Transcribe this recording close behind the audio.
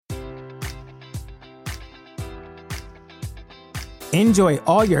Enjoy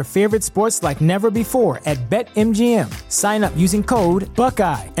all your favorite sports like never before at BetMGM. Sign up using code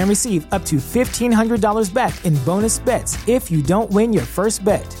Buckeye and receive up to $1,500 back in bonus bets if you don't win your first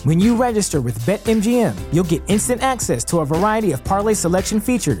bet. When you register with BetMGM, you'll get instant access to a variety of parlay selection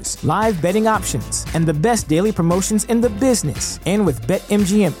features, live betting options, and the best daily promotions in the business. And with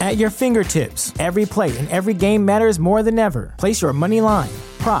BetMGM at your fingertips, every play and every game matters more than ever. Place your money line,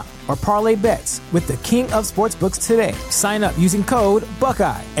 prop, or parlay bets with the king of sportsbooks today. Sign up using code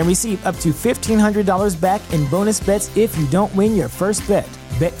Buckeye and receive up to $1,500 back in bonus bets if you don't win your first bet.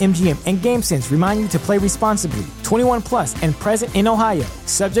 BetMGM and GameSense remind you to play responsibly. 21 plus and present in Ohio,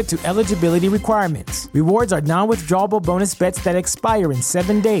 subject to eligibility requirements. Rewards are non-withdrawable bonus bets that expire in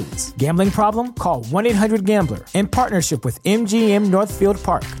 7 days. Gambling problem? Call 1-800-GAMBLER. In partnership with MGM Northfield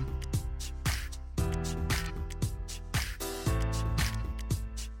Park.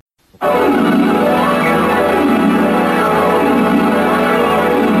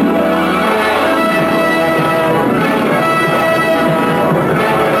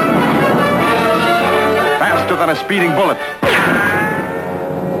 Faster than a speeding bullet.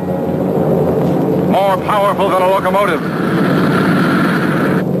 More powerful than a locomotive.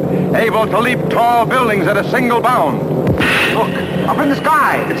 Able to leap tall buildings at a single bound. Look, up in the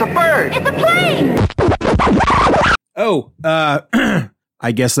sky, it's a bird. It's a plane! Oh,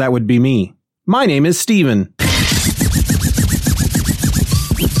 I guess that would be me. My name is Steven.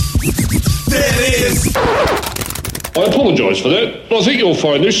 There it is! I apologise for that, but I think you'll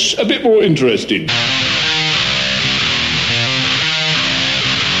find this a bit more interesting.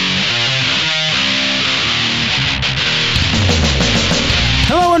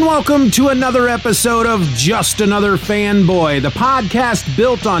 Hello and welcome to another episode of Just Another Fanboy, the podcast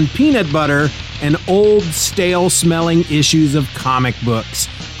built on peanut butter and old, stale-smelling issues of comic books.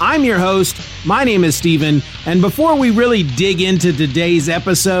 I'm your host, my name is Steven, and before we really dig into today's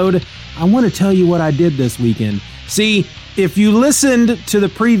episode, I want to tell you what I did this weekend. See, if you listened to the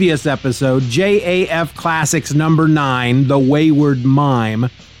previous episode, JAF Classics number 9, The Wayward Mime,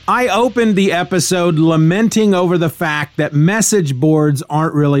 I opened the episode lamenting over the fact that message boards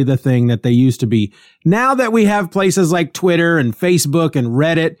aren't really the thing that they used to be. Now that we have places like Twitter and Facebook and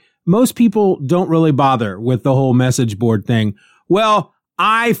Reddit, most people don't really bother with the whole message board thing. Well,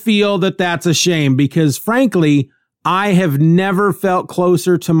 I feel that that's a shame because, frankly, I have never felt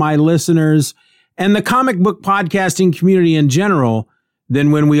closer to my listeners and the comic book podcasting community in general than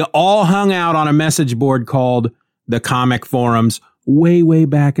when we all hung out on a message board called the Comic Forums way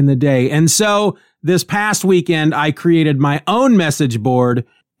back in the day. And so this past weekend, I created my own message board,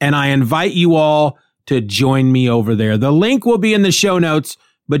 and I invite you all to join me over there. The link will be in the show notes,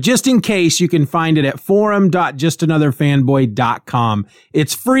 but just in case, you can find it at forum.justanotherfanboy.com.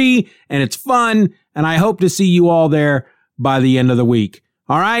 It's free and it's fun, and I hope to see you all there by the end of the week.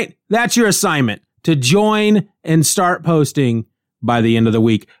 All right? That's your assignment, to join and start posting by the end of the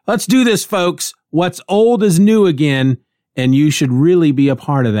week. Let's do this, folks. What's old is new again, and you should really be a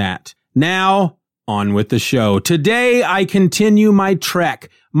part of that. Now, on with the show. Today, I continue my trek,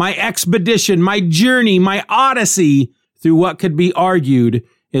 my expedition, my journey, my odyssey through what could be argued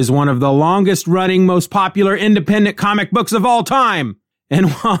is one of the longest running, most popular independent comic books of all time.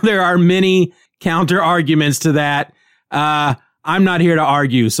 And while there are many counter arguments to that, I'm not here to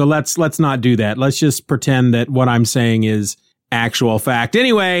argue. So let's not do that. Let's just pretend that what I'm saying is actual fact.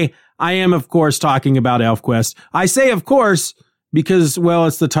 Anyway, I am, of course, talking about ElfQuest. I say, of course, because, well,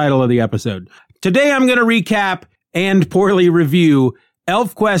 it's the title of the episode. Today, I'm going to recap and poorly review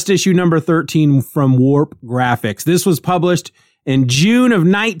ElfQuest issue number 13 from Warp Graphics. This was published in June of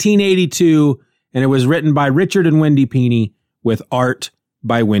 1982, and it was written by Richard and Wendy Pini with art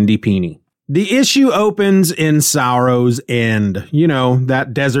by Wendy Pini. The issue opens in Sorrow's End, you know,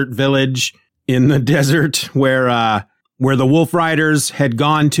 that desert village in the desert where the Wolf Riders had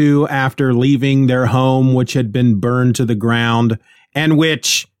gone to after leaving their home, which had been burned to the ground, and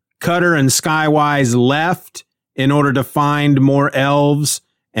which Cutter and Skywise left in order to find more elves,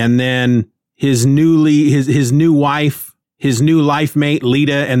 and then his new wife, his new life mate,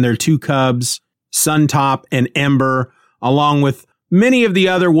 Lita, and their 2 cubs, Suntop and Ember, along with many of the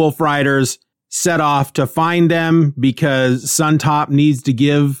other Wolf Riders, set off to find them because Suntop needs to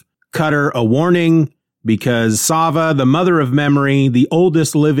give Cutter a warning because Sava, the mother of memory, the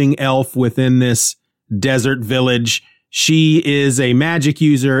oldest living elf within this desert village, she is a magic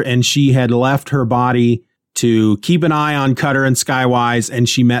user and she had left her body to keep an eye on Cutter and Skywise, and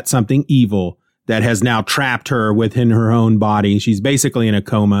she met something evil that has now trapped her within her own body. She's basically in a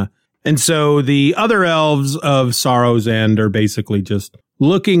coma. And so the other elves of Sorrow's End are basically just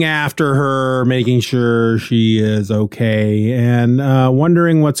looking after her, making sure she is okay, and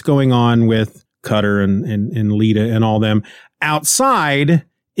wondering what's going on with Cutter and Lita and all them. Outside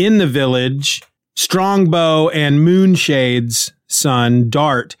in the village, Strongbow and Moonshade's son,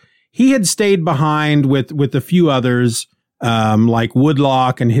 Dart, he had stayed behind with a few others, like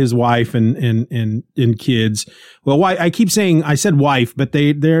Woodlock and his wife and kids. Well, I keep saying I said wife, but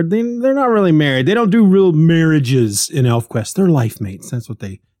they're not really married. They don't do real marriages in ElfQuest. They're life mates. That's what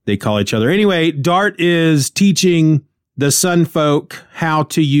they call each other. Anyway, Dart is teaching the Sunfolk how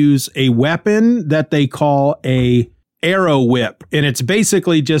to use a weapon that they call a arrow whip, and it's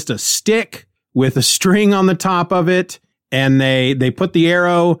basically just a stick with a string on the top of it, and they put the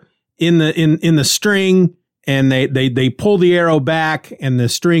arrow in the string, and they pull the arrow back, and the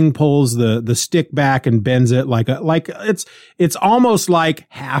string pulls the stick back and bends it like it's almost like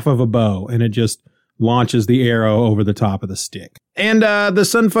half of a bow, and it just launches the arrow over the top of the stick. And the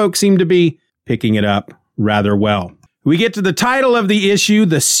Sunfolk seem to be picking it up rather well. We get to the title of the issue,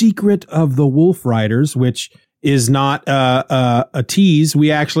 The Secret of the Wolf Riders, which is not a tease.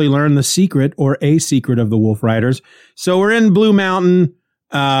 We actually learn the secret or a secret of the Wolf Riders. So we're in Blue Mountain.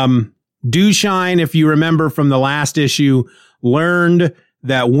 Dewshine, if you remember from the last issue, learned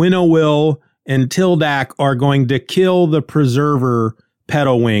that Winnowill and Tildak are going to kill the preserver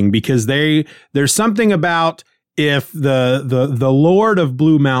Petalwing, because there's something about if the Lord of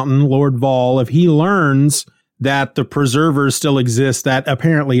Blue Mountain, Lord Vol, if he learns that the preservers still exist, that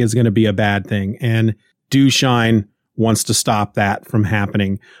apparently is going to be a bad thing. And Dewshine wants to stop that from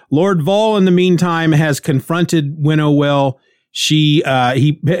happening. Lord Vol, in the meantime, has confronted Winnowill. He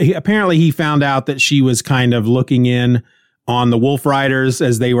apparently found out that she was kind of looking in on the Wolf Riders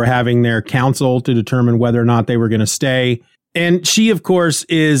as they were having their council to determine whether or not they were going to stay. And she, of course,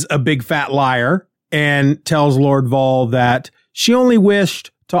 is a big fat liar and tells Lord Vol that she only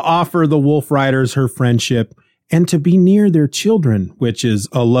wished to offer the Wolf Riders her friendship and to be near their children, which is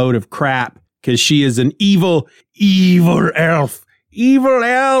a load of crap, because she is an evil elf. Evil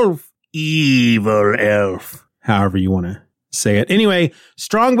elf. However you want to say it. Anyway,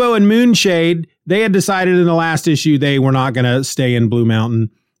 Strongbow and Moonshade, they had decided in the last issue they were not going to stay in Blue Mountain,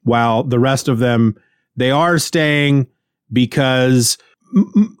 while the rest of them, they are staying because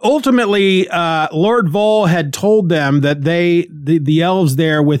ultimately Lord Vol had told them that the elves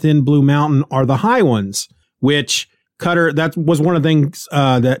there within Blue Mountain are the High Ones, which Cutter, that was one of the things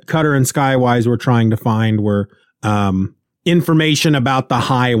that Cutter and Skywise were trying to find, were information about the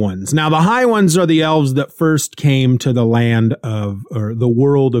High Ones. Now, the High Ones are the elves that first came to the land of, or the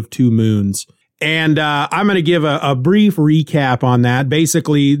world of Two Moons. And I'm going to give a brief recap on that.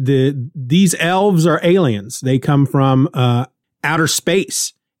 Basically, these elves are aliens. They come from outer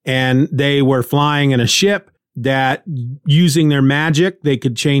space, and they were flying in a ship that, using their magic, they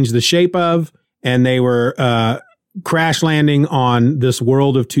could change the shape of, and they were crash landing on this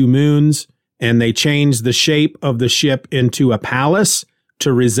world of Two Moons, and they changed the shape of the ship into a palace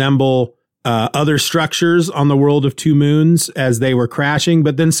to resemble other structures on the world of Two Moons as they were crashing.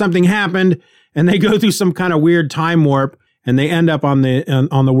 But then something happened, and they go through some kind of weird time warp, and they end up on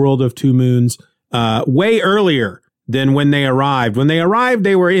the world of Two Moons way earlier than when they arrived. When they arrived,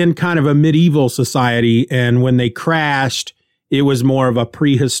 they were in kind of a medieval society, and when they crashed, it was more of a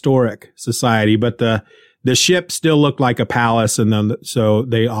prehistoric society. But the ship still looked like a palace, and then so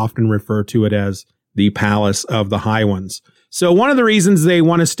they often refer to it as the Palace of the High Ones. So one of the reasons they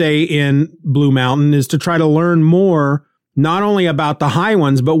want to stay in Blue Mountain is to try to learn more, not only about the High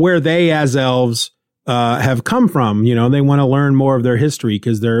Ones, but where they as elves have come from. You know, they want to learn more of their history,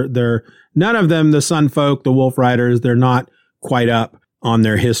 because they're none of them, the Sunfolk, the Wolf Riders, they're not quite up on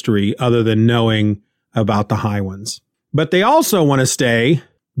their history other than knowing about the High Ones. But they also want to stay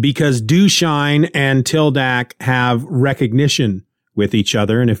because Dewshine and Tildak have recognition with each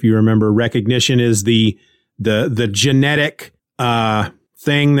other. And if you remember, recognition is the genetic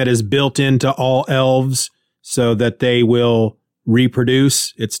thing that is built into all elves so that they will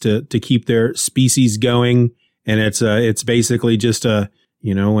reproduce. It's to keep their species going. And it's basically just two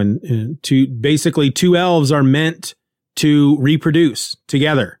elves are meant to reproduce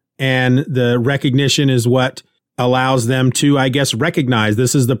together. And the recognition is what allows them to, I guess, recognize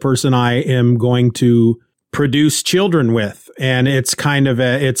this is the person I am going to produce children with. And it's kind of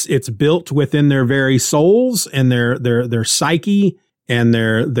it's built within their very souls and their psyche and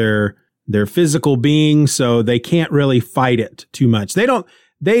their physical being. So they can't really fight it too much. They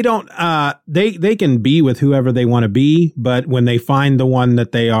can be with whoever they want to be, but when they find the one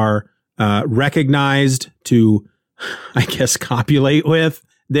that they are recognized to, I guess, copulate with,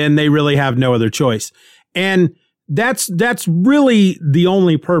 then they really have no other choice. And that's really the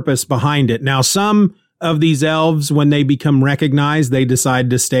only purpose behind it. Now, some of these elves, when they become recognized, they decide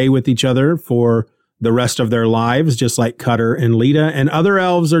to stay with each other for the rest of their lives, just like Cutter and Lita. And other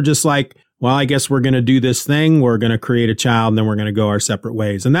elves are just like, well, I guess we're going to do this thing. We're going to create a child and then we're going to go our separate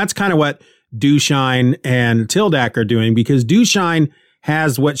ways. And that's kind of what Dushyne and Tildak are doing, because Dushyne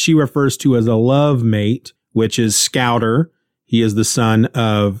has what she refers to as a love mate, which is Scouter. He is the son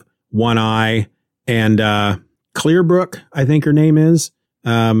of One Eye and Clearbrook, I think her name is.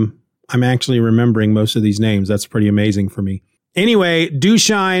 I'm actually remembering most of these names. That's pretty amazing for me. Anyway,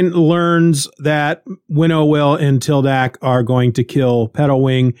 Dushyne learns that Winnowill and Tildak are going to kill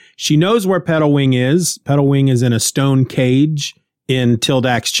Petalwing. She knows where Petalwing is. Petalwing is in a stone cage in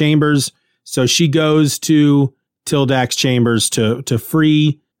Tildak's chambers. So she goes to Tildak's chambers to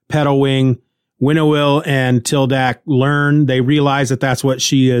free Petalwing. Winnowill and Tildak learn. They realize that that's what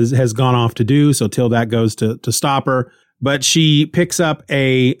she has gone off to do. So Tildak goes to stop her. But she picks up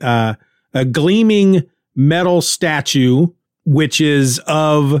a gleaming metal statue, which is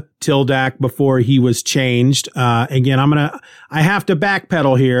of Tildak before he was changed. Again, I have to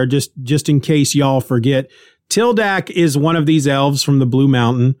backpedal here just in case y'all forget. Tildak is one of these elves from the Blue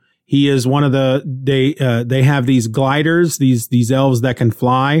Mountain. He is one of they have these gliders, these elves that can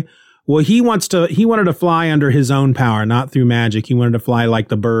fly. Well, he wanted to fly under his own power, not through magic. He wanted to fly like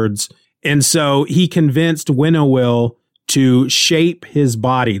the birds. And so he convinced Winnowill to shape his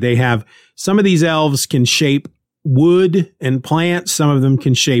body. They have, some of these elves can shape wood and plants. Some of them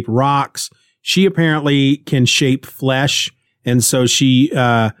can shape rocks. She apparently can shape flesh. And so she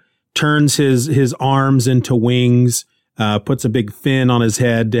turns his arms into wings, puts a big fin on his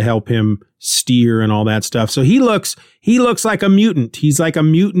head to help him steer and all that stuff. So he looks like a mutant. He's like a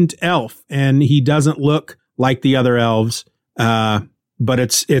mutant elf, and he doesn't look like the other elves. But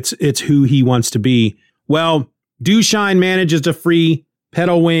it's who he wants to be. Well, Dushyne manages to free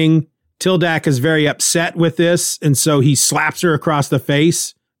Petalwing. Tildak is very upset with this, and so he slaps her across the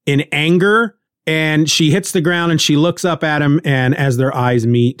face in anger, and she hits the ground and she looks up at him, and as their eyes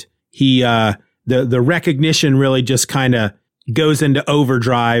meet, the recognition really just kind of goes into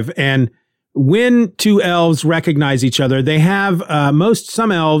overdrive. And when two elves recognize each other, they have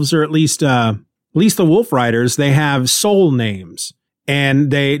some elves, or at least the Wolf Riders, they have soul names.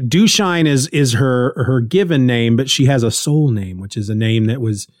 And Dushyne is her given name, but she has a soul name, which is a name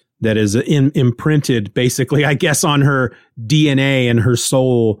that is imprinted basically, I guess, on her DNA and her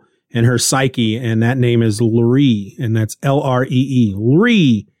soul and her psyche. And that name is Lree, and that's Lree,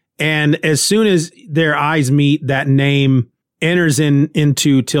 Lree. And as soon as their eyes meet, that name enters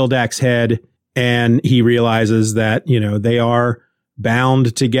into Tildak's head, and he realizes that, they are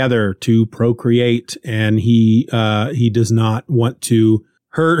bound together to procreate, and he does not want to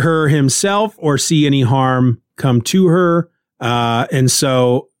hurt her himself or see any harm come to her. And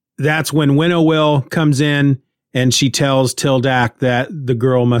so that's when Winnowill comes in, and she tells Tildak that the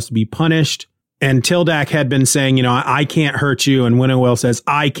girl must be punished. And Tildak had been saying, I can't hurt you. And Winnowill says,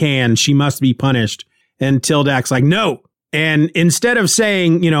 I can. She must be punished. And Tildak's like, no. And instead of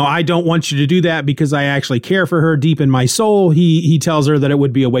saying, I don't want you to do that because I actually care for her deep in my soul, he tells her that it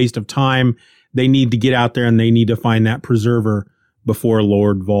would be a waste of time. They need to get out there and they need to find that preserver before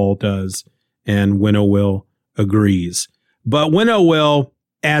Lord Vol does. And Winnowill agrees. But Winnowill,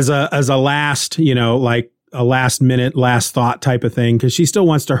 as a last, like a last minute, last thought type of thing, because she still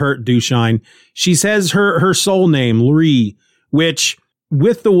wants to hurt Dushyne, she says her soul name, Lree, which,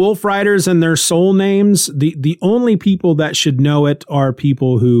 with the Wolf Riders and their soul names, the only people that should know it are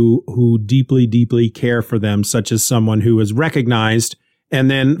people who deeply, deeply care for them, such as someone who is recognized. And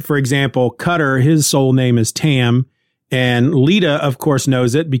then, for example, Cutter, his soul name is Tam, and Lita, of course,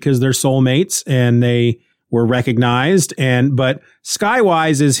 knows it because they're soulmates and they were recognized. But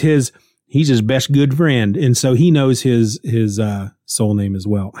Skywise is he's his best good friend, and so he knows his soul name as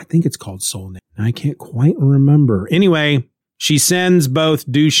well. I think it's called soul name. I can't quite remember. Anyway, she sends both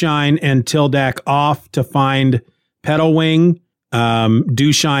Dushyne and Tildak off to find Petalwing.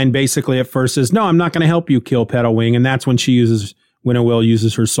 Dushyne basically at first says, no, I'm not going to help you kill Petalwing. And that's when Winnowill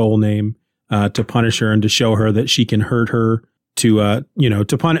uses her soul name to punish her and to show her that she can hurt her, to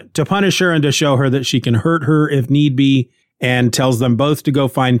punish her and to show her that she can hurt her if need be, and tells them both to go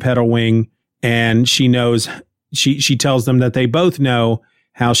find Petalwing. And she tells them that they both know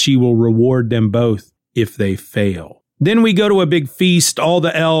how she will reward them both if they fail. Then we go to a big feast. All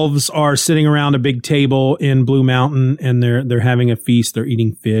the elves are sitting around a big table in Blue Mountain, and they're having a feast. They're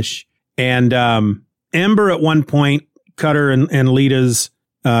eating fish. And Ember, at one point, Cutter and Lita's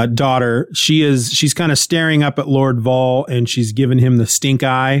daughter, she's kind of staring up at Lord Vol, and she's giving him the stink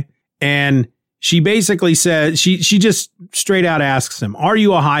eye. And she basically says, she just straight out asks him, are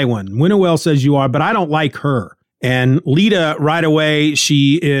you a high one? Winnowill says you are, but I don't like her. And Lita, right away,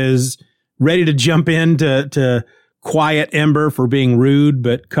 she is ready to jump in to quiet Ember for being rude,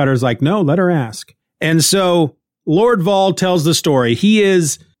 but Cutter's like, no, let her ask. And so Lord Vol tells the story. He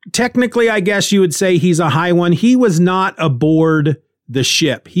is technically, I guess you would say he's a high one. He was not aboard the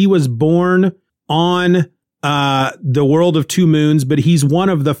ship. He was born on the world of Two Moons, but he's one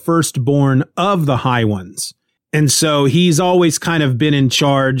of the firstborn of the High Ones. And so he's always kind of been in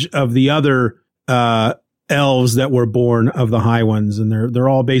charge of the other elves that were born of the High Ones. And they're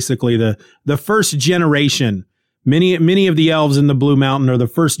all basically the first generation. Many of the elves in the Blue Mountain are the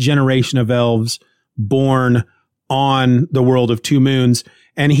first generation of elves born on the world of Two Moons.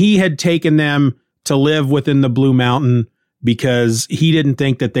 And he had taken them to live within the Blue Mountain because he didn't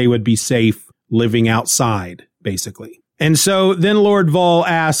think that they would be safe living outside, basically. And so then Lord Vol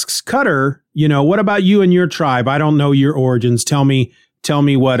asks Cutter, what about you and your tribe? I don't know your origins. Tell me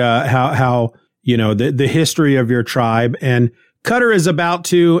what, how, the history of your tribe. And Cutter is about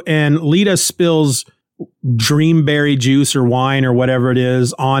to, and Lita spills dreamberry juice or wine or whatever it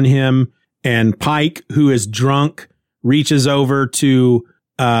is on him. And Pike, who is drunk, reaches over to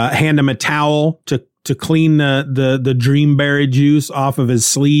hand him a towel to clean the dreamberry juice off of his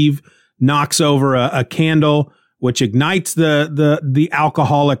sleeve, knocks over a candle, which ignites the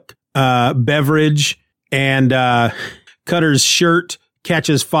alcoholic beverage, and Cutter's shirt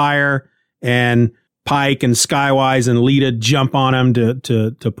catches fire, and Pike and Skywise and Lita jump on him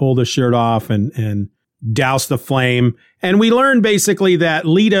to pull the shirt off and douse the flame. And we learn basically that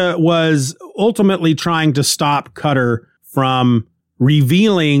Lita was ultimately trying to stop Cutter from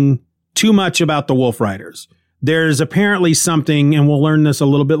revealing too much about the Wolf Riders. There's apparently something, and we'll learn this a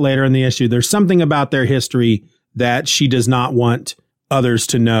little bit later in the issue, there's something about their history that she does not want others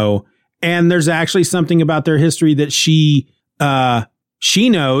to know. And there's actually something about their history that she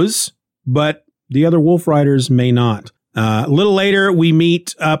knows, but the other Wolf Riders may not. A little later, we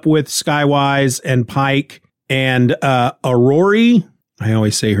meet up with Skywise and Pike and Aurori. I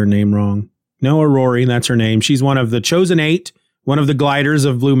always say her name wrong. No, Aurori, that's her name. She's one of the Chosen Eight, one of the gliders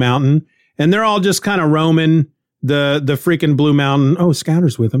of Blue Mountain. And they're all just kind of roaming the freaking Blue Mountain. Oh,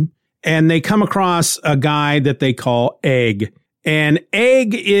 Scouter's with them. And they come across a guy that they call Egg. And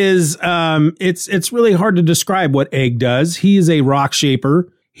Egg is, it's really hard to describe what Egg does. He is a rock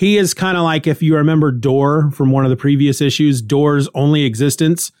shaper. He is kind of like, if you remember Dor from one of the previous issues, Dor's only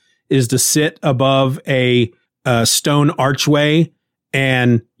existence is to sit above a stone archway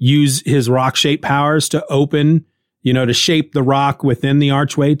and use his rock shape powers to open, to shape the rock within the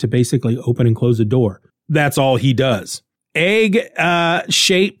archway to basically open and close the door. That's all he does. Egg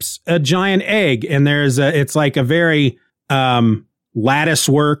shapes a giant egg, and it's like a very lattice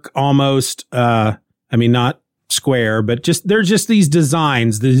work almost. Not square, but they're just these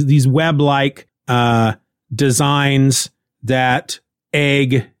designs, these web-like designs that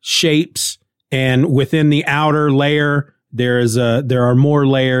Egg shapes, and within the outer layer there are more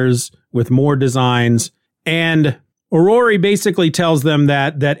layers with more designs. And Aurori basically tells them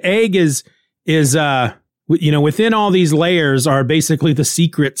that Egg is within all these layers are basically the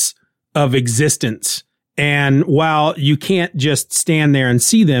secrets of existence. And while you can't just stand there and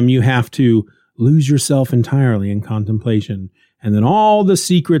see them, you have to lose yourself entirely in contemplation. And then all the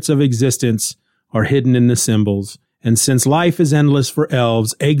secrets of existence are hidden in the symbols. And since life is endless for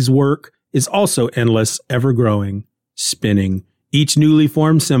elves, Egg's work is also endless, ever growing, spinning. Each newly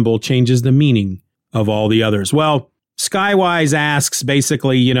formed symbol changes the meaning of all the others. Well, Skywise asks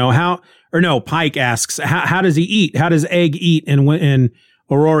basically, Pike asks, how does he eat? How does Egg eat? And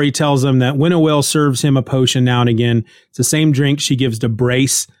Aurori tells him that Winnowill serves him a potion now and again. It's the same drink she gives to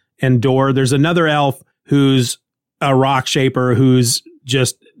Brace and Dor. There's another elf who's a rock shaper whose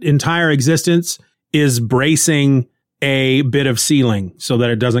just entire existence is bracing a bit of ceiling so that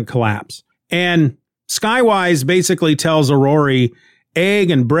it doesn't collapse. And Skywise basically tells Aurori,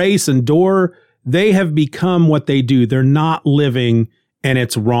 Egg and Brace and Dor, they have become what they do. They're not living, and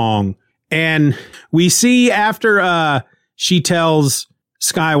it's wrong. And we see after she tells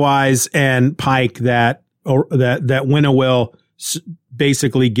Skywise and Pike that Winnowill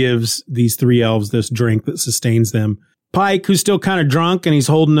basically gives these three elves this drink that sustains them. Pike, who's still kind of drunk, and he's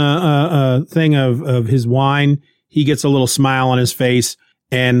holding a thing of his wine, he gets a little smile on his face,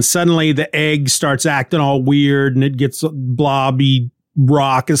 and suddenly the egg starts acting all weird, and it gets blobby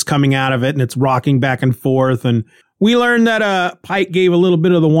rock is coming out of it, and it's rocking back and forth. And we learn that Pike gave a little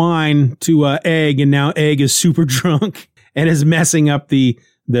bit of the wine to Egg, and now Egg is super drunk and is messing up the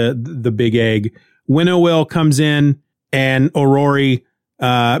big egg. Winnowill comes in, and Aurori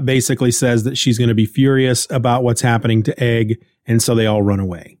basically says that she's going to be furious about what's happening to Egg, and so they all run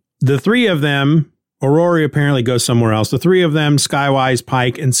away. The three of them, Aurora apparently goes somewhere else. The three of them, Skywise,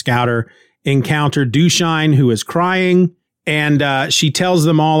 Pike, and Scouter, encounter Dewshine, who is crying, and she tells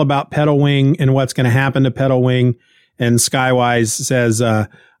them all about Petalwing and what's going to happen to Petalwing. And Skywise says,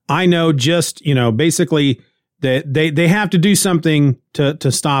 I know just, basically that they have to do something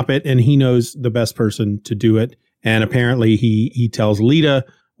to stop it, and he knows the best person to do it. And apparently he tells Lita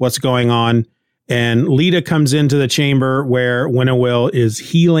what's going on. And Lita comes into the chamber where Winnowill is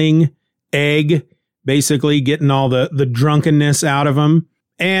healing Egg, basically getting all the drunkenness out of him.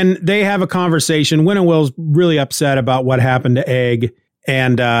 And they have a conversation. Winnowill's really upset about what happened to Egg.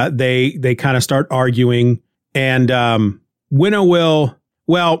 And they kind of start arguing. And Winnowill,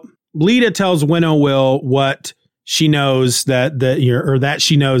 Lita tells Winnowill what she knows that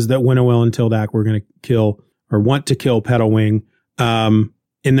she knows that Winnowill and Tildak were going to kill or want to kill Petalwing.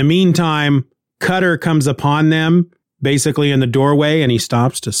 In the meantime, Cutter comes upon them basically in the doorway, and he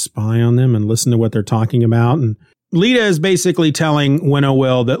stops to spy on them and listen to what they're talking about. And Lita is basically telling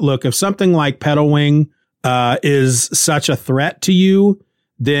Winnowill that, look, if something like Petalwing is such a threat to you,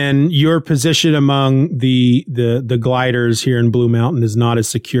 then your position among the gliders here in Blue Mountain is not as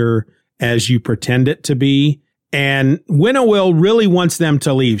secure as you pretend it to be. And Winnowill really wants them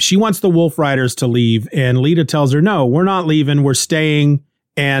to leave. She wants the Wolf Riders to leave. And Lita tells her, no, we're not leaving. We're staying.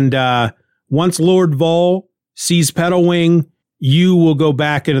 And once Lord Vol sees Petalwing, you will go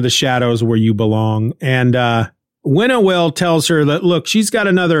back into the shadows where you belong. And Winnowill tells her that, look, she's got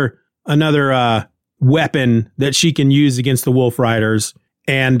another weapon that she can use against the Wolf Riders.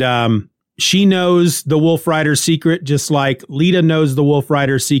 And she knows the Wolf Rider secret, just like Lita knows the Wolf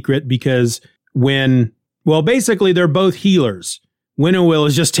Rider secret, because basically they're both healers. Winnowill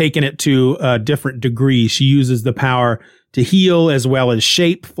is just taking it to a different degree. She uses the power to heal as well as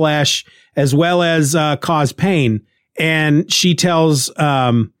shape flesh, as well as cause pain. And she tells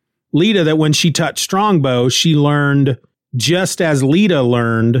Lita that when she touched Strongbow, she learned, just as Lita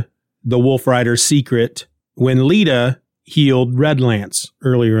learned the Wolf Rider secret when Lita healed Redlance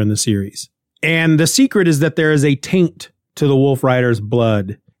earlier in the series. And the secret is that there is a taint to the Wolf Rider's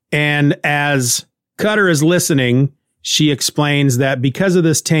blood. And as Cutter is listening, she explains that because of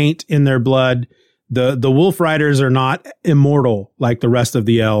this taint in their blood, the Wolf Riders are not immortal like the rest of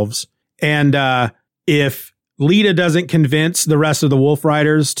the elves. And if Lita doesn't convince the rest of the Wolf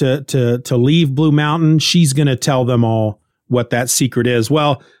Riders to leave Blue Mountain, she's going to tell them all what that secret is.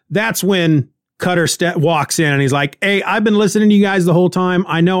 Well, that's when Cutter walks in and he's like, hey, I've been listening to you guys the whole time.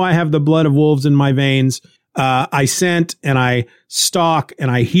 I know I have the blood of wolves in my veins. I scent and I stalk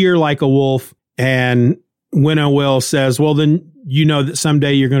and I hear like a wolf. And Winnowill says, well, then you know that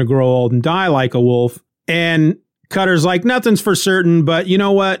someday you're going to grow old and die like a wolf. And Cutter's like, nothing's for certain, but you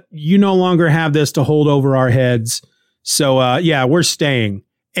know what? You no longer have this to hold over our heads. So, we're staying.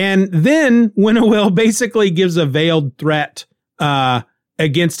 And then Winnowill basically gives a veiled threat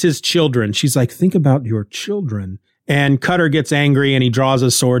against his children. She's like, think about your children. And Cutter gets angry and he draws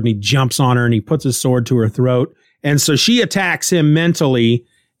his sword and he jumps on her and he puts his sword to her throat. And so she attacks him mentally,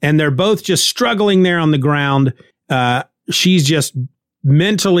 and they're both just struggling there on the ground. She's just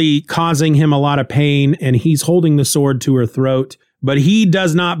mentally causing him a lot of pain, and he's holding the sword to her throat, but he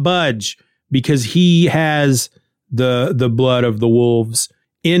does not budge because he has the blood of the wolves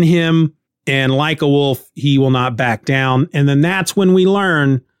in him. And like a wolf, he will not back down. And then that's when we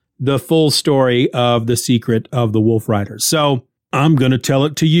learn the full story of the secret of the Wolf Riders. So I'm going to tell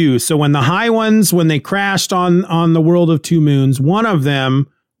it to you. So when the High Ones, when they crashed on the world of Two Moons, one of them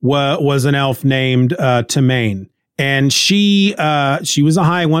was an elf named Tamaine. And she was a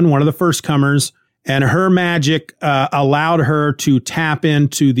High One, one of the first comers. And her magic allowed her to tap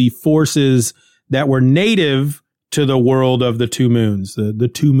into the forces that were native to the world of the Two Moons,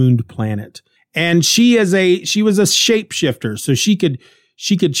 the two-mooned planet. And she was a shapeshifter, so she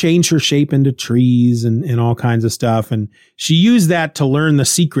could change her shape into trees and all kinds of stuff. And she used that to learn the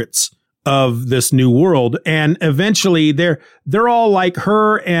secrets of this new world. And eventually they're all like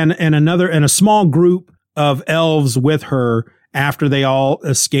her and a small group of elves with her after they all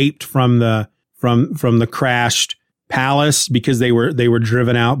escaped from the crashed palace because they were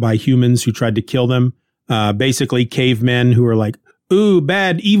driven out by humans who tried to kill them. Basically cavemen who were like, ooh,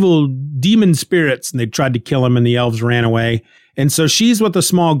 bad, evil demon spirits. And they tried to kill him and the elves ran away. And so she's with a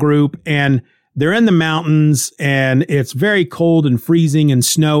small group and they're in the mountains and it's very cold and freezing and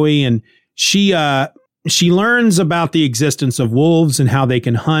snowy. And she learns about the existence of wolves and how they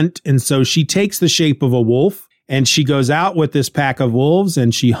can hunt. And so she takes the shape of a wolf and she goes out with this pack of wolves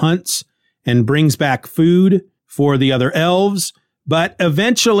and she hunts and brings back food for the other elves. But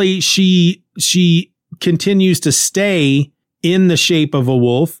eventually she continues to stay in the shape of a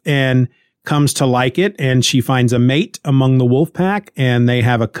wolf and comes to like it. And she finds a mate among the wolf pack, and they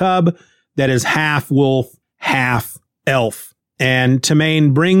have a cub that is half wolf, half elf. And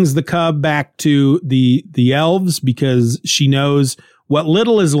Tamain brings the cub back to the elves because she knows what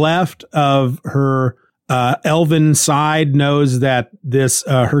little is left of her elven side, knows that this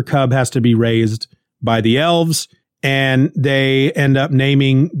her cub has to be raised by the elves. And they end up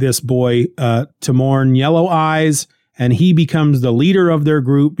naming this boy Timorn Yellow Eyes, and he becomes the leader of their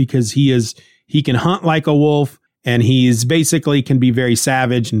group because he can hunt like a wolf, and he's basically can be very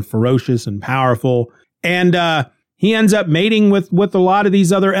savage and ferocious and powerful. And he ends up mating with a lot of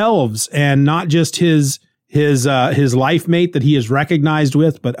these other elves, and not just his life mate that he is recognized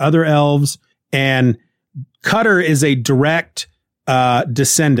with, but other elves. And Cutter is a direct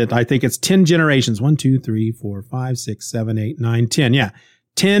descendant. I think it's 10 generations. 1, 2, 3, 4, 5, 6, 7, 8, 9, 10. Yeah.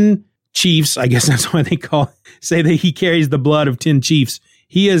 10 chiefs. I guess that's why they say that he carries the blood of 10 chiefs.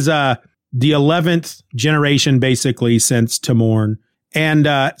 He is, the 11th generation, basically, since Timorn. And,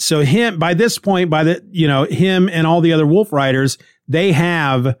 so him, by this point, him and all the other wolf riders, they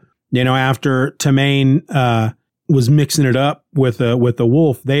have, after Tamain, was mixing it up with a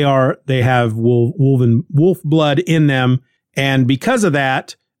wolf, they have wolf blood in them. And because of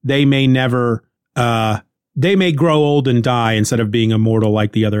that, they may never, they may grow old and die instead of being immortal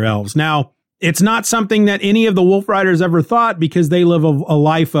like the other elves. Now, it's not something that any of the wolf riders ever thought, because they live a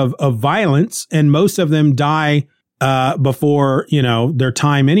life of violence, and most of them die before, their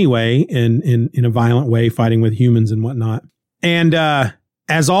time anyway, in a violent way, fighting with humans and whatnot. And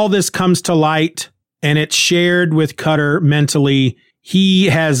as all this comes to light and it's shared with Cutter mentally, he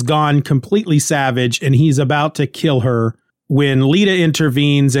has gone completely savage, and he's about to kill her when Lita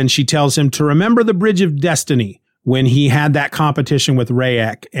intervenes, and she tells him to remember the Bridge of Destiny, when he had that competition with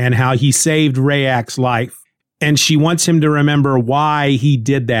Rayak and how he saved Rayak's life. And she wants him to remember why he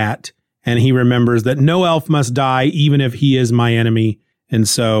did that. And he remembers that no elf must die, even if he is my enemy. And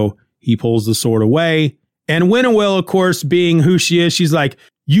so he pulls the sword away. And Winnowill, of course, being who she is, she's like,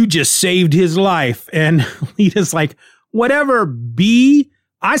 "You just saved his life." And Lita's like, "Whatever, B,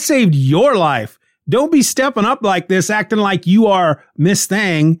 I saved your life. Don't be stepping up like this, acting like you are Miss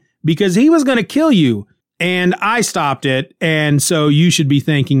Thang, because he was going to kill you. And I stopped it. And so you should be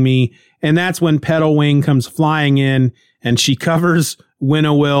thanking me." And that's when Petalwing comes flying in, and she covers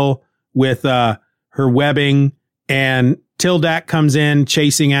Winnowill with her webbing, and Tildak comes in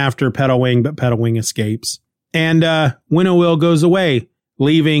chasing after Petalwing, but Petalwing escapes. And Winnowill goes away,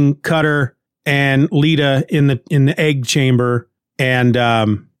 leaving Cutter and Lita in the egg chamber. And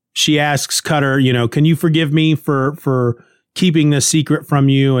she asks Cutter, "Can you forgive me for keeping this secret from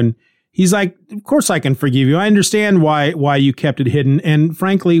you?" And he's like, "Of course I can forgive you. I understand why you kept it hidden. And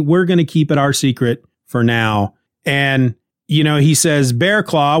frankly, we're going to keep it our secret for now." And, he says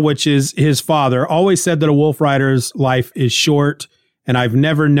Bearclaw, which is his father, always said that a wolf rider's life is short, and I've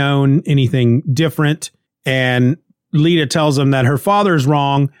never known anything different. And Lita tells him that her father's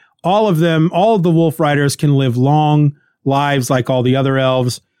wrong. All of the wolf riders can live long lives like all the other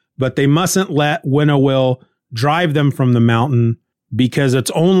elves, but they mustn't let Winnowill drive them from the mountain, because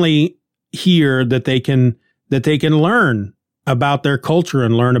it's only here that they can learn about their culture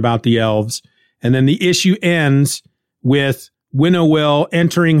and learn about the elves. And then the issue ends with Winnowill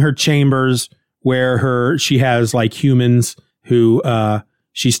entering her chambers, where she has like humans who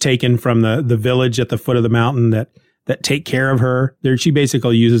she's taken from the village at the foot of the mountain that take care of her. She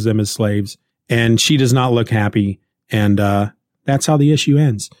basically uses them as slaves, and she does not look happy. And that's how the issue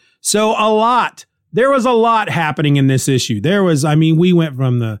ends. So there was a lot happening in this issue. We went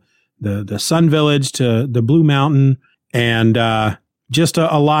from the Sun Village to the Blue Mountain, and just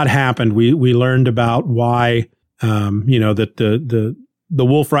a lot happened. We learned about why, that the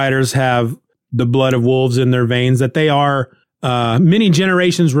wolf riders have the blood of wolves in their veins, that they are many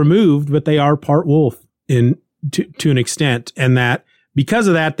generations removed, but they are part wolf to an extent. And that because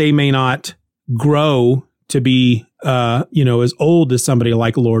of that, they may not grow to be, as old as somebody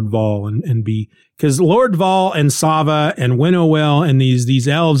like Lord Vol and be, because Lord Vol and Sava and Winnowill and these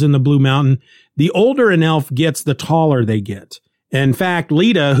elves in the Blue Mountain, the older an elf gets, the taller they get. In fact,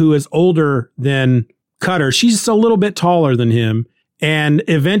 Lita, who is older than Cutter, she's a little bit taller than him. And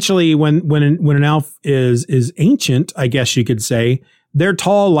eventually when an elf is ancient, I guess you could say, they're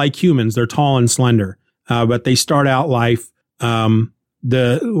tall like humans. They're tall and slender. But they start out life,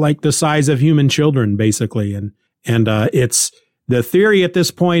 the size of human children, basically. And it's the theory at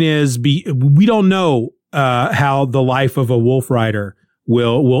this point is we don't know, how the life of a wolf rider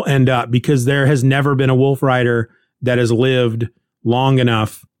will end up, because there has never been a wolf rider that has lived long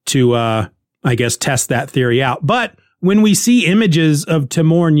enough to, I guess, test that theory out. But when we see images of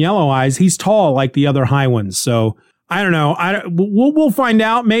Timur and Yellow Eyes, he's tall like the other high ones. So I don't know. We'll find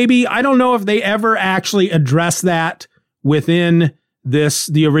out. Maybe. I don't know if they ever actually address that within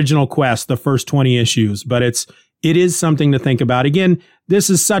the original quest, the first 20 issues, but it is something to think about. Again, this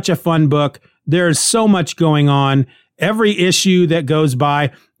is such a fun book. There's so much going on. Every issue that goes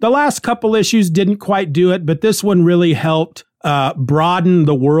by, the last couple issues didn't quite do it, but this one really helped broaden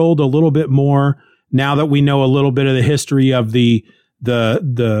the world a little bit more. Now that we know a little bit of the history of the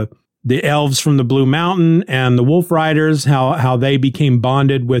elves from the Blue Mountain and the Wolf Riders, how they became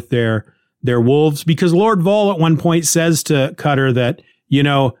bonded with their wolves, because Lord Vol at one point says to Cutter that, you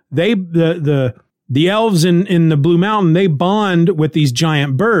know, the elves in the Blue Mountain, they bond with these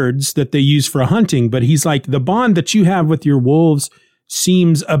giant birds that they use for hunting. But he's like, the bond that you have with your wolves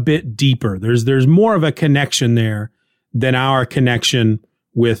seems a bit deeper. There's more of a connection there than our connection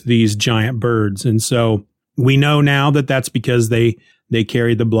with these giant birds. And so we know now that that's because they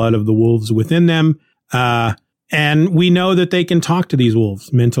carry the blood of the wolves within them. And we know that they can talk to these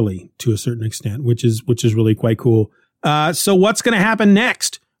wolves mentally to a certain extent, which is really quite cool. So what's going to happen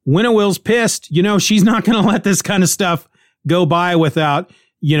next? Winnowill's pissed. You know, she's not going to let this kind of stuff go by without,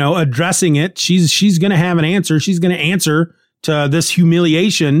 you know, addressing it. She's going to have an answer. She's going to answer to this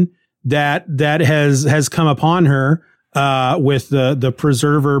humiliation that has come upon her, with the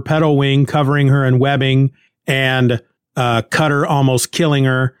preserver Petal Wing covering her in webbing and, Cutter almost killing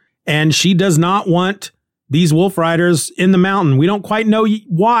her. And she does not want these Wolf Riders in the mountain. We don't quite know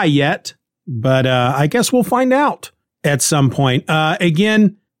why yet, but I guess we'll find out at some point.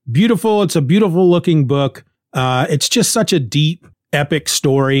 Again, beautiful. It's a beautiful looking book. It's just such a deep, epic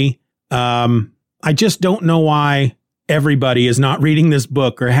story. I just don't know why everybody is not reading this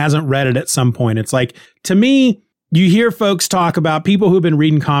book or hasn't read it at some point. It's like, to me, you hear folks talk about people who've been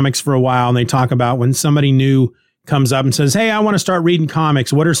reading comics for a while, and they talk about when somebody new comes up and says, "Hey, I want to start reading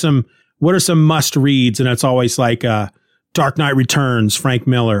comics. What are some must reads?" And it's always like, Dark Knight Returns, Frank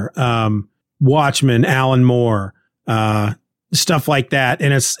Miller, Watchmen, Alan Moore, stuff like that.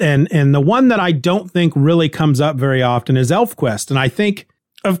 And the one that I don't think really comes up very often is ElfQuest. And I think,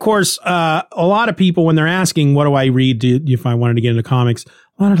 of course, a lot of people, when they're asking, what do I read if I wanted to get into comics,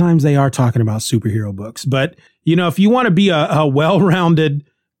 a lot of times they are talking about superhero books. But, you know, if you want to be a well-rounded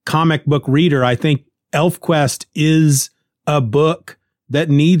comic book reader, I think ElfQuest is a book that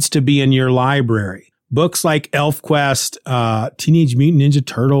needs to be in your library. Books like ElfQuest, Teenage Mutant Ninja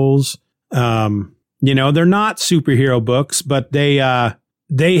Turtles, you know, they're not superhero books, but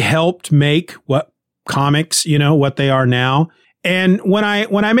they helped make what comics, you know, what they are now. And when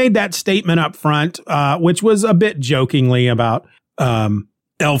I made that statement up front, which was a bit jokingly about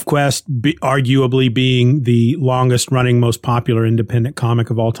ElfQuest arguably being the longest running, most popular independent comic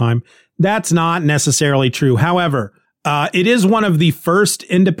of all time, that's not necessarily true. However, it is one of the first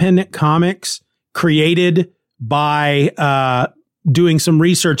independent comics created by doing some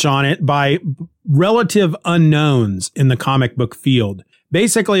research on it by relative unknowns in the comic book field.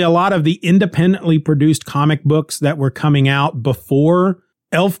 Basically, a lot of the independently produced comic books that were coming out before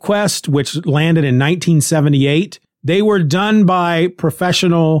ElfQuest, which landed in 1978, they were done by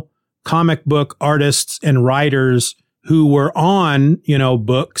professional comic book artists and writers who were on, you know,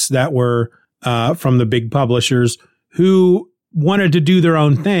 books that were from the big publishers, who wanted to do their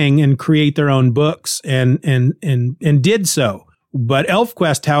own thing and create their own books and did so. But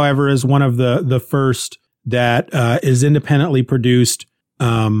ElfQuest, however, is one of the first that is independently produced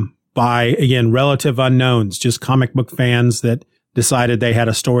by, again, relative unknowns, just comic book fans that decided they had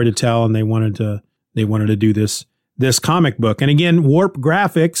a story to tell and they wanted to do this comic book. And again, Warp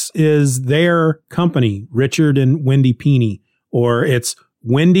Graphics is their company, Richard and Wendy Pini, or it's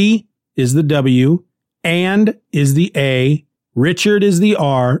Wendy is the W, and is the A, Richard is the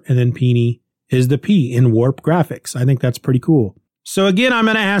R, and then Pini is the P in Warp Graphics. I think that's pretty cool. So again, I'm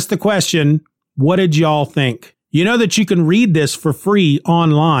going to ask the question, what did y'all think? You know that you can read this for free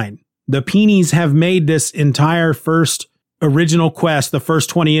online. The Pinis have made this entire first original quest, the first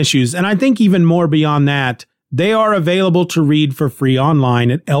 20 issues, and I think even more beyond that. They are available to read for free online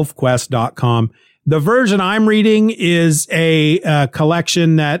at elfquest.com. The version I'm reading is a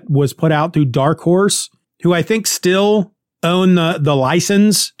collection that was put out through Dark Horse, who I think still own the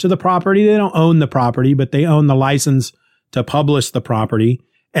license to the property. They don't own the property, but they own the license to publish the property.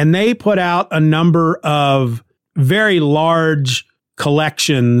 And they put out a number of very large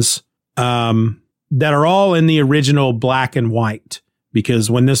collections that are all in the original black and white.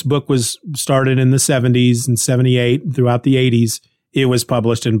 Because when this book was started in the 70s and 78 throughout the 80s, it was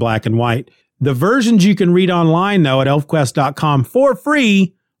published in black and white. The versions you can read online, though, at elfquest.com for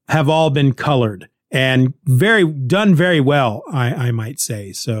free have all been colored and done very well, I might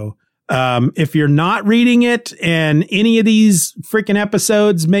say. So if you're not reading it and any of these freaking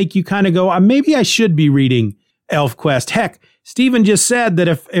episodes make you kind of go, maybe I should be reading ElfQuest. Heck, Stephen just said that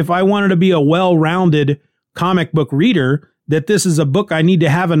if I wanted to be a well-rounded comic book reader, that this is a book I need to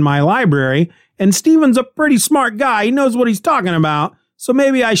have in my library. And Stephen's a pretty smart guy. He knows what he's talking about. So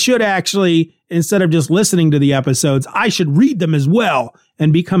maybe I should actually, instead of just listening to the episodes, I should read them as well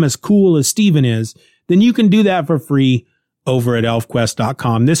and become as cool as Stephen is. Then you can do that for free over at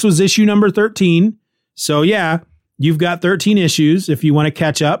elfquest.com. This was issue number 13. So yeah, you've got 13 issues if you want to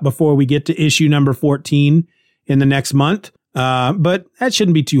catch up before we get to issue number 14 in the next month. But that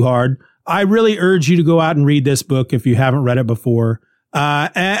shouldn't be too hard. I really urge you to go out and read this book if you haven't read it before.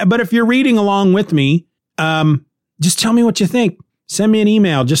 But if you're reading along with me, just tell me what you think. Send me an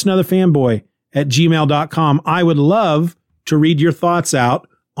email, justanotherfanboy@gmail.com. I would love to read your thoughts out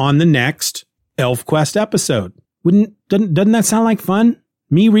on the next ElfQuest episode. Doesn't that sound like fun?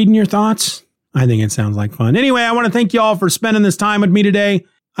 Me reading your thoughts? I think it sounds like fun. Anyway, I want to thank you all for spending this time with me today.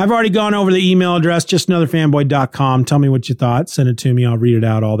 I've already gone over the email address, justanotherfanboy.com. Tell me what you thought. Send it to me. I'll read it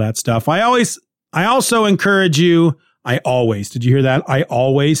out, all that stuff. I also encourage you. Did you hear that?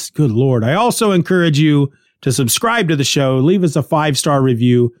 Good Lord. I also encourage you to subscribe to the show, leave us a 5-star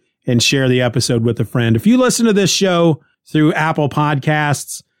review, and share the episode with a friend. If you listen to this show through Apple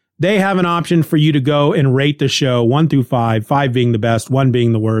Podcasts, they have an option for you to go and rate the show 1 through 5, 5 being the best, 1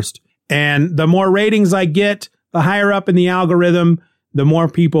 being the worst. And the more ratings I get, the higher up in the algorithm, the more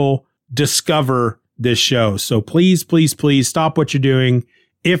people discover this show. So please, please, please stop what you're doing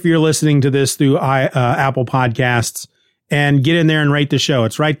if you're listening to this through Apple Podcasts and get in there and rate the show.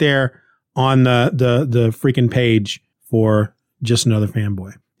 It's right there on the freaking page for Just Another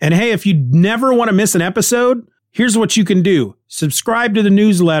Fanboy. And hey, if you never want to miss an episode, here's what you can do. Subscribe to the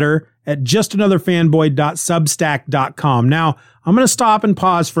newsletter at justanotherfanboy.substack.com. Now, I'm going to stop and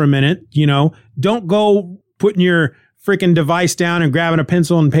pause for a minute. Don't go putting your freaking device down and grabbing a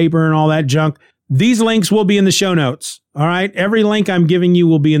pencil and paper and all that junk. These links will be in the show notes. All right. Every link I'm giving you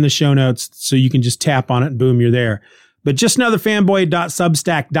will be in the show notes. So you can just tap on it and boom, you're there. But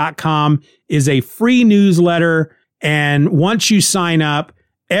justanotherfanboy.substack.com is a free newsletter. And once you sign up,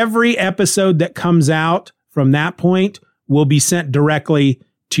 every episode that comes out from that point will be sent directly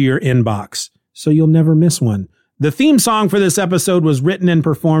to your inbox. So you'll never miss one. The theme song for this episode was written and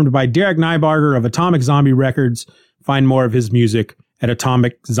performed by Derek Nybarger of Atomic Zombie Records. Find more of his music at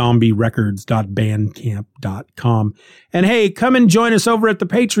atomiczombierecords.bandcamp.com. And hey, come and join us over at the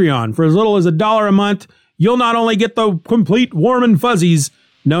Patreon. For as little as $1 a month, you'll not only get the complete warm and fuzzies,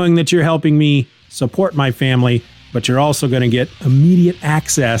 knowing that you're helping me support my family, but you're also going to get immediate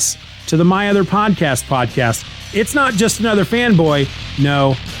access to the My Other podcast. It's not Just Another Fanboy.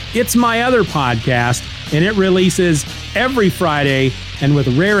 No, it's My Other podcast, and it releases every Friday, and with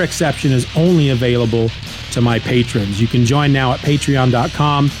rare exception is only available to my patrons. You can join now at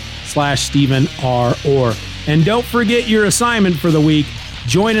patreon.com/Stephen R. Orr. And don't forget your assignment for the week.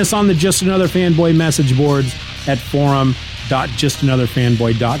 Join us on the Just Another Fanboy message boards at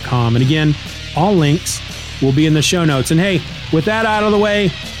forum.justanotherfanboy.com. And again, all links will be in the show notes. And hey, with that out of the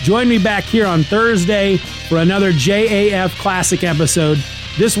way, join me back here on Thursday for another JAF Classic episode.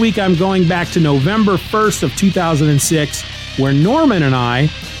 This week, I'm going back to November 1st of 2006, where Norman and I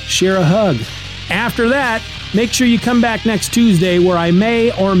share a hug. After that, make sure you come back next Tuesday, where I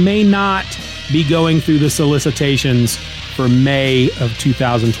may or may not be going through the solicitations for May of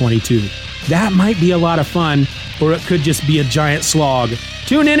 2022. That might be a lot of fun, or it could just be a giant slog.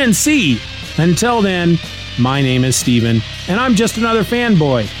 Tune in and see. Until then, my name is Stephen, and I'm just another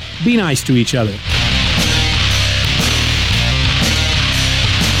fanboy. Be nice to each other.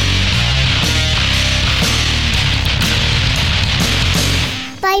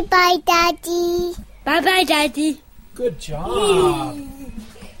 Bye-bye, Daddy. Bye-bye, Daddy. Good job.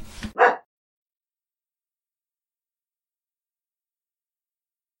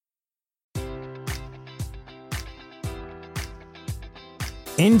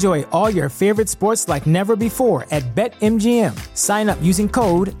 Enjoy all your favorite sports like never before at BetMGM. Sign up using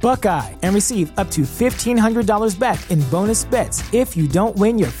code Buckeye and receive up to $1,500 back in bonus bets if you don't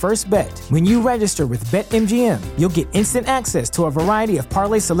win your first bet. When you register with BetMGM, you'll get instant access to a variety of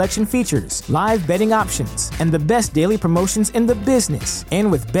parlay selection features, live betting options, and the best daily promotions in the business.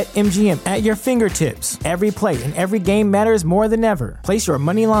 And with BetMGM at your fingertips, every play and every game matters more than ever. Place your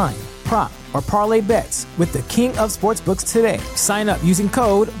money line, prop, or parlay bets with the king of sportsbooks today. Sign up using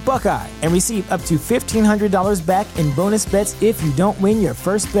code Buckeye and receive up to $1,500 back in bonus bets if you don't win your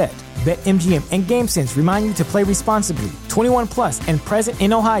first bet. BetMGM and GameSense remind you to play responsibly. 21 plus and present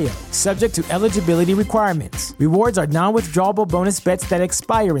in Ohio, subject to eligibility requirements. Rewards are non-withdrawable bonus bets that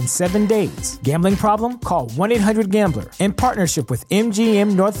expire in 7 days. Gambling problem? Call 1-800-GAMBLER in partnership with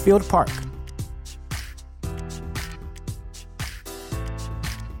MGM Northfield Park.